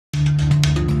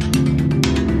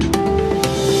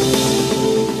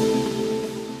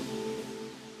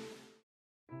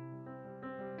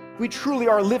We truly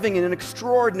are living in an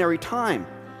extraordinary time.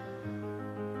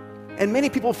 And many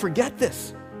people forget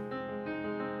this.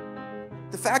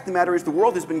 The fact of the matter is the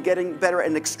world has been getting better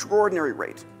at an extraordinary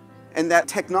rate. And that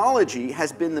technology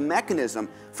has been the mechanism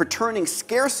for turning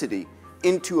scarcity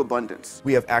into abundance.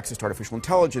 We have access to artificial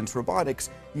intelligence, robotics,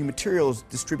 new materials,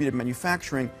 distributed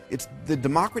manufacturing. It's the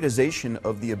democratization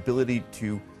of the ability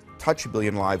to touch a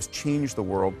billion lives, change the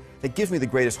world, that gives me the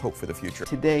greatest hope for the future.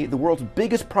 Today, the world's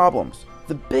biggest problems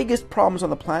on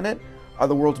the planet are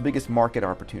the world's biggest market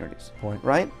opportunities. Point.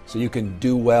 Right? So you can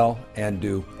do well and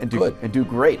do good. And do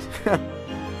great.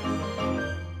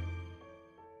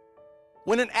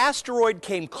 When an asteroid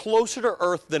came closer to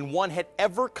Earth than one had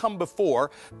ever come before,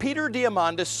 Peter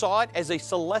Diamandis saw it as a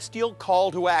celestial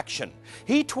call to action.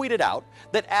 He tweeted out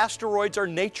that asteroids are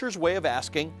nature's way of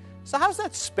asking, so how's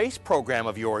that space program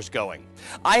of yours going?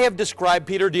 I have described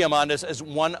Peter Diamandis as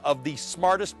one of the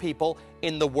smartest people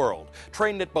in the world.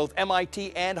 Trained at both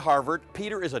MIT and Harvard,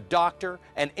 Peter is a doctor,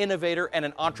 an innovator, and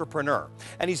an entrepreneur.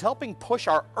 And he's helping push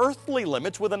our earthly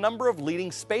limits with a number of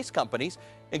leading space companies,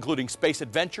 including Space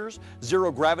Adventures,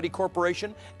 Zero Gravity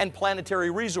Corporation, and Planetary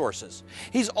Resources.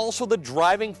 He's also the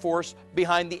driving force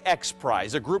behind the X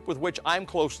Prize, a group with which I'm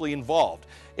closely involved.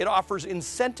 It offers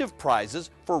incentive prizes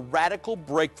for radical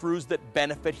breakthroughs that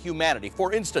benefit humanity.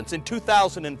 For instance, in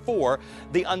 2004,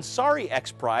 the Ansari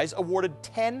X Prize awarded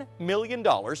 $10 million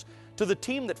to the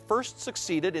team that first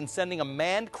succeeded in sending a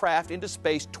manned craft into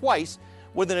space twice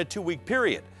within a 2-week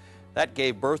period. That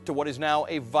gave birth to what is now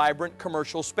a vibrant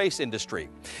commercial space industry.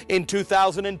 In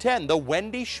 2010, the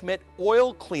Wendy Schmidt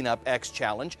Oil Cleanup X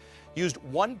Challenge used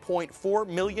 $1.4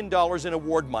 million in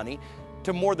award money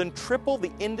to more than triple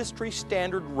the industry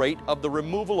standard rate of the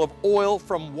removal of oil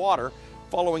from water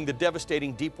following the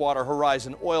devastating Deepwater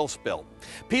Horizon oil spill.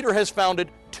 Peter has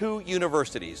founded 2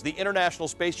 universities, the International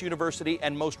Space University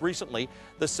and most recently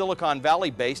the Silicon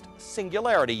Valley-based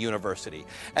Singularity University.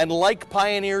 And like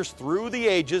pioneers through the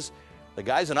ages, the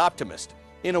guy's an optimist.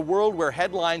 In a world where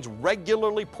headlines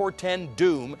regularly portend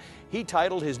doom, he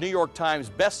titled his New York Times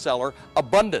bestseller,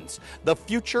 Abundance: The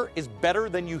Future is Better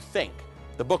Than You Think.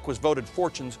 The book was voted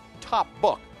Fortune's top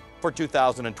book for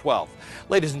 2012.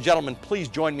 Ladies and gentlemen, please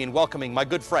join me in welcoming my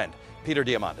good friend, Peter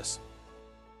Diamandis.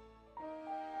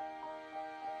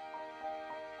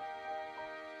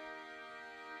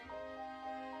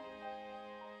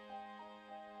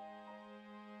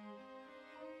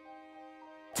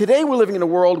 Today we're living in a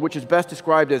world which is best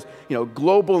described as,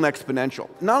 global and exponential.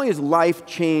 Not only has life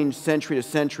changed century to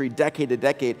century, decade to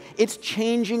decade, it's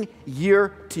changing year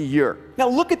to year. Now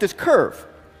look at this curve.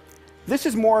 This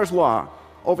is Moore's law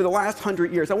over the last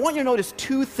 100 years. I want you to notice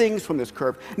 2 things from this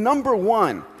curve. Number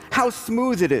 1, how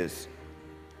smooth it is.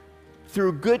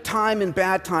 Through good time and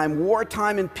bad time,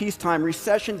 wartime and peacetime,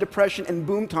 recession, depression, and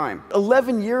boom time.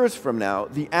 11 years from now,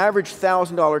 the average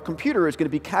 $1,000 computer is going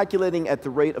to be calculating at the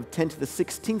rate of 10 to the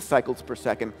 16th cycles per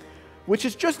second, which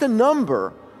is just a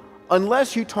number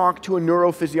unless you talk to a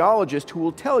neurophysiologist who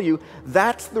will tell you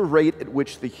that's the rate at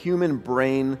which the human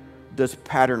brain does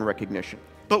pattern recognition.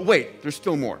 But wait, there's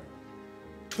still more.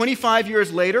 25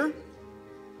 years later,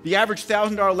 the average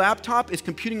 $1,000 laptop is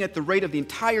computing at the rate of the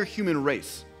entire human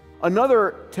race.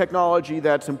 Another technology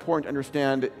that's important to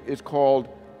understand is called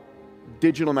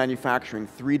digital manufacturing,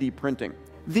 3D printing.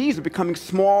 These are becoming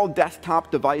small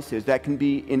desktop devices that can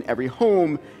be in every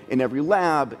home, in every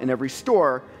lab, in every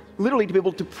store, literally to be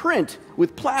able to print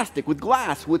with plastic, with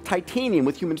glass, with titanium,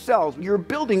 with human cells. You're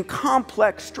building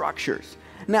complex structures.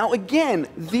 Now again,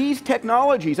 these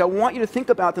technologies, I want you to think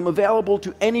about them available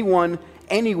to anyone,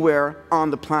 anywhere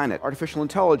on the planet. Artificial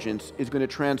intelligence is going to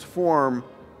transform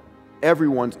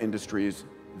everyone's industries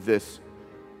this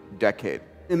decade.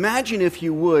 Imagine, if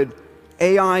you would,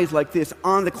 AIs like this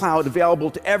on the cloud available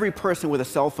to every person with a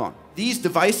cell phone. These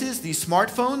devices, these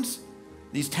smartphones,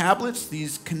 these tablets,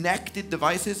 these connected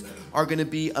devices are going to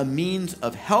be a means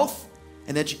of health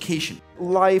and education.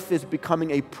 Life is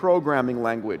becoming a programming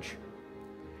language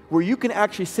where you can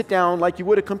actually sit down like you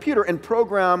would a computer and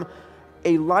program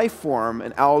a life form,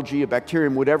 an algae, a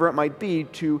bacterium, whatever it might be,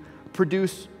 to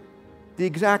produce the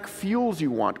exact fuels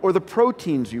you want or the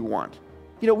proteins you want.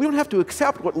 We don't have to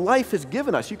accept what life has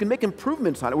given us. You can make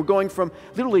improvements on it. We're going from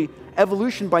literally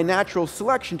evolution by natural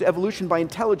selection to evolution by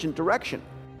intelligent direction.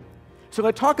 So I'm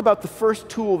going to talk about the first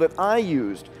tool that I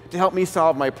used to help me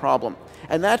solve my problem,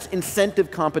 and that's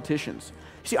incentive competitions.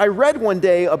 See, I read one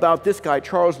day about this guy,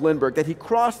 Charles Lindbergh, that he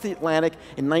crossed the Atlantic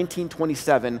in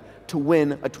 1927 to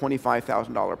win a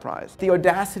 $25,000 prize. The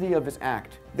audacity of his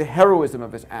act, the heroism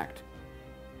of his act,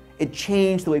 it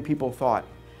changed the way people thought.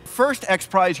 First X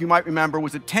Prize, you might remember,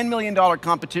 was a $10 million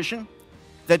competition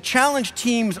that challenged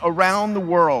teams around the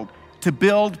world to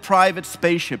build private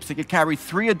spaceships that could carry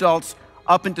 3 adults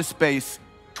up into space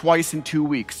twice in 2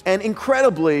 weeks. And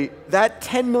incredibly, that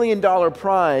 $10 million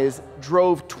prize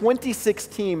drove 26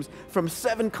 teams from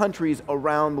 7 countries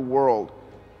around the world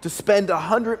to spend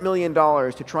 $100 million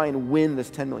to try and win this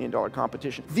 $10 million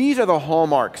competition. These are the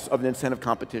hallmarks of an incentive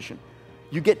competition.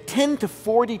 You get 10 to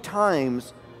 40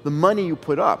 times the money you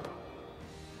put up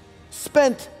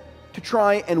spent to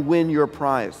try and win your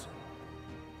prize.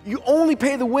 You only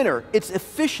pay the winner. It's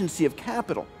efficiency of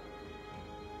capital.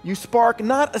 You spark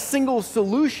not a single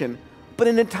solution, but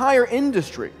an entire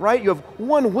industry, right? You have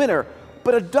one winner,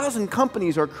 but a dozen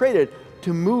companies are created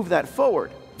to move that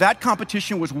forward. That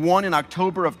competition was won in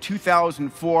October of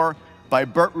 2004 by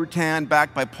Burt Rutan,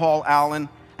 backed by Paul Allen,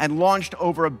 and launched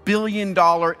over $1 billion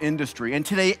industry. And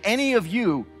today, any of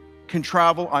you can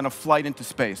travel on a flight into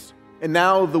space. And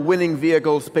now the winning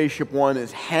vehicle, Spaceship One,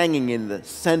 is hanging in the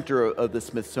center of the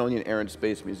Smithsonian Air and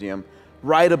Space Museum,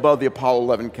 right above the Apollo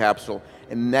 11 capsule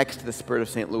and next to the Spirit of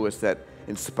St. Louis that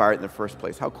inspired it in the first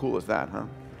place. How cool is that, huh?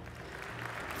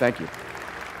 Thank you.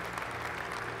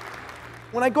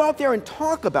 When I go out there and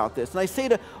talk about this, and I say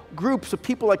to groups of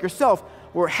people like yourself,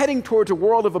 we're heading towards a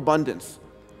world of abundance,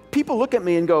 people look at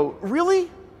me and go,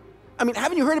 really? I mean,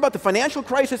 haven't you heard about the financial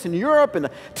crisis in Europe and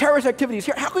the terrorist activities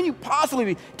here? How can you possibly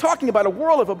be talking about a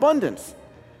world of abundance?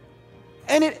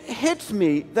 And it hits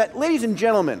me that, ladies and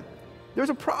gentlemen,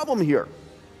 there's a problem here.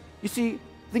 You see,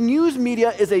 the news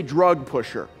media is a drug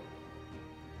pusher.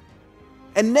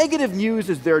 And negative news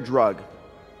is their drug.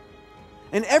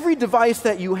 And every device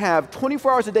that you have,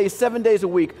 24 hours a day, 7 days a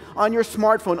week, on your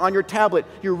smartphone, on your tablet,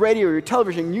 your radio, your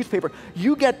television, your newspaper,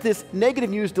 you get this negative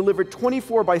news delivered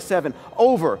 24/7,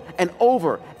 over and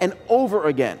over and over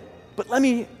again. But let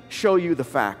me show you the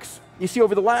facts. You see,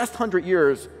 over the last 100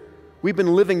 years, we've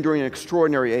been living during an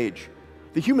extraordinary age.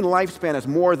 The human lifespan has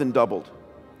more than doubled.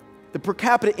 The per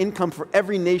capita income for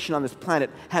every nation on this planet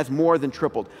has more than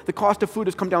tripled. The cost of food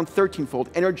has come down 13-fold,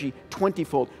 energy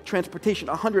 20-fold, transportation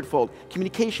 100-fold,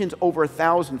 communications over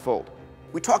 1,000-fold.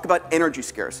 We talk about energy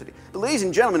scarcity. But ladies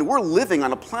and gentlemen, we're living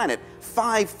on a planet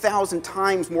 5,000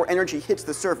 times more energy hits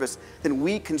the surface than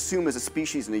we consume as a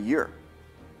species in a year.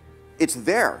 It's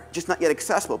there, just not yet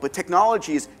accessible, but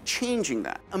technology is changing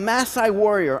that. A Maasai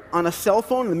warrior on a cell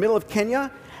phone in the middle of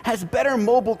Kenya has better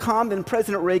mobile comm than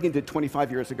President Reagan did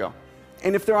 25 years ago.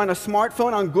 And if they're on a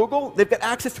smartphone on Google, they've got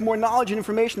access to more knowledge and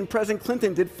information than President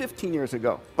Clinton did 15 years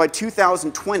ago. By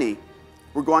 2020,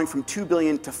 we're going from 2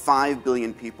 billion to 5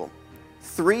 billion people.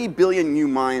 3 billion new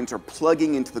minds are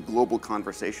plugging into the global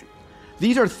conversation.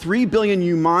 These are 3 billion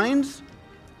new minds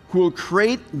who will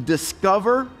create,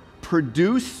 discover,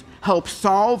 produce, help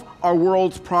solve our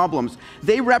world's problems.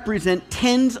 They represent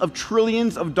tens of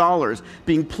trillions of dollars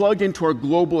being plugged into our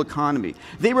global economy.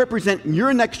 They represent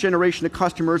your next generation of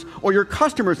customers or your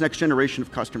customer's next generation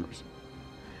of customers.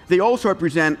 They also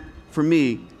represent, for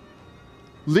me,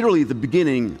 literally the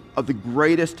beginning of the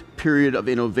greatest period of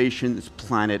innovation this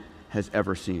planet has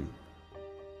ever seen.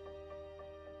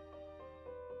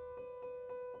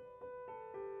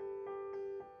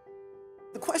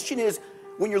 The question is,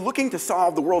 when you're looking to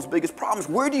solve the world's biggest problems,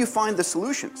 where do you find the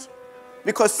solutions?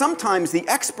 Because sometimes the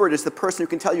expert is the person who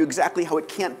can tell you exactly how it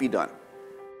can't be done.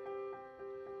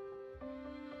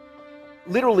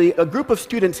 Literally, a group of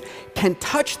students can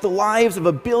touch the lives of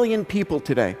 1 billion people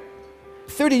today.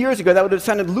 30 years ago, that would have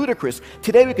sounded ludicrous.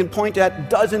 Today, we can point at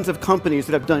dozens of companies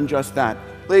that have done just that.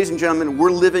 Ladies and gentlemen,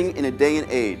 we're living in a day and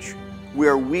age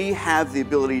where we have the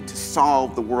ability to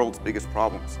solve the world's biggest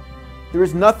problems. There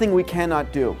is nothing we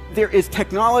cannot do. There is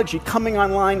technology coming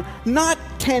online not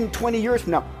 10, 20 years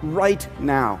from now, right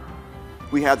now.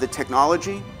 We have the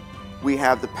technology, we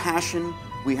have the passion,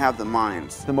 we have the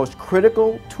minds. The most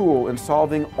critical tool in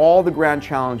solving all the grand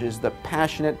challenges is the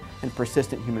passionate and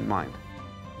persistent human mind.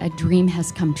 A dream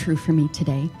has come true for me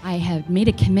today. I had made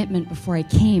a commitment before I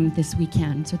came this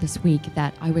weekend, or this week,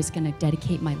 that I was going to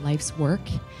dedicate my life's work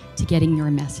to getting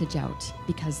your message out,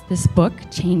 because this book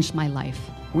changed my life.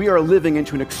 We are living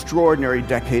into an extraordinary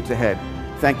decades ahead.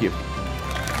 Thank you.